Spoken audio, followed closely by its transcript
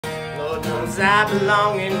'cause I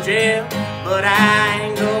belong in jail, but I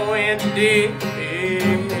ain't going to jail.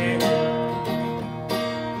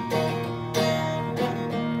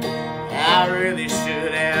 I really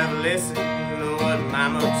should have listened to what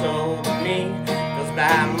Mama told me, 'cause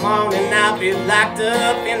by morning I'll be locked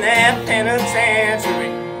up in that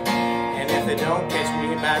penitentiary. And if they don't catch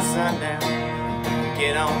me by sundown,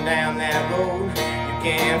 get on down that road. You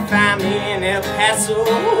can find me in El Paso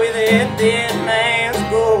with a dead man's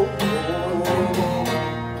gold.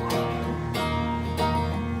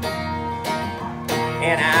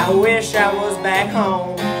 And I wish I was back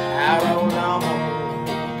home, out on home,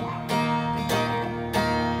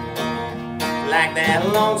 like that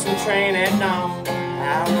lonesome train at dawn,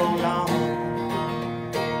 I rolled on.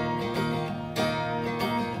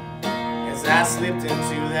 As I slipped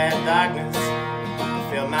into that darkness, I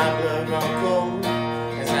felt my blood run cold.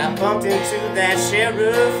 As I bumped into that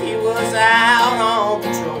sheriff, he was out on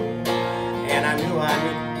patrol. And I knew I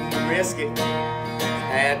needed to risk it,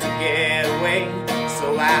 had to get away.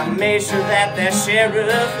 So I made sure that that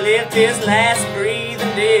sheriff lived his last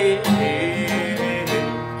breathing day.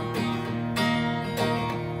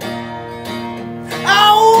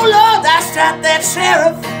 I shot that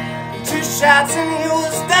sheriff, 2 shots and he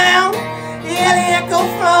was down. Yeah, the echo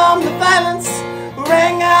from the violence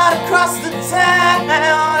rang out across the town.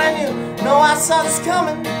 And you know I saw this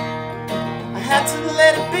coming, I had to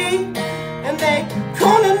let it be. And they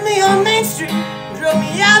cornered me on Main Street, drove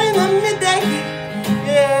me out in the midday heat.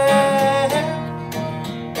 Yeah.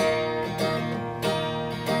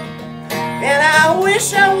 And I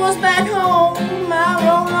wish I was back home, I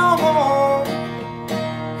roll on home.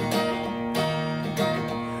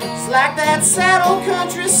 Like that sad old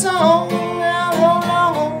country song, I roll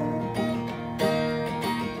on.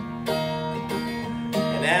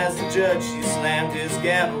 And as the judge, he slammed his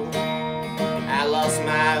gavel, I lost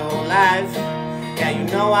my whole life. Yeah, you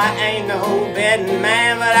know I ain't no betting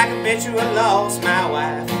man, but I can bet you I lost my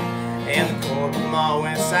wife. And the courtroom all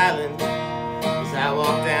went silent as I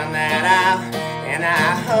walked down that aisle. And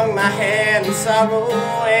I hung my head in sorrow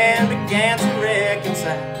and began to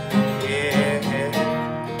reconcile.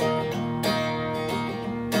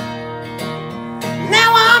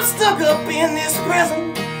 Stuck up in this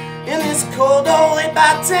prison, in this cold old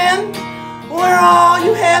 8x10, where all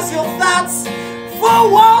you have's your thoughts, 4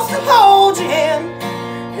 walls to hold you in.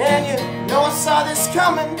 And you know I saw this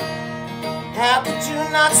coming. How could you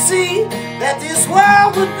not see that this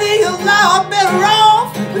world would be a lot better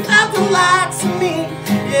off without the likes of me?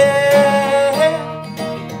 Yeah.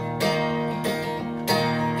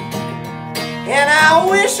 And I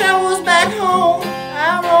wish I was back home,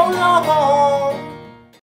 I roll on home.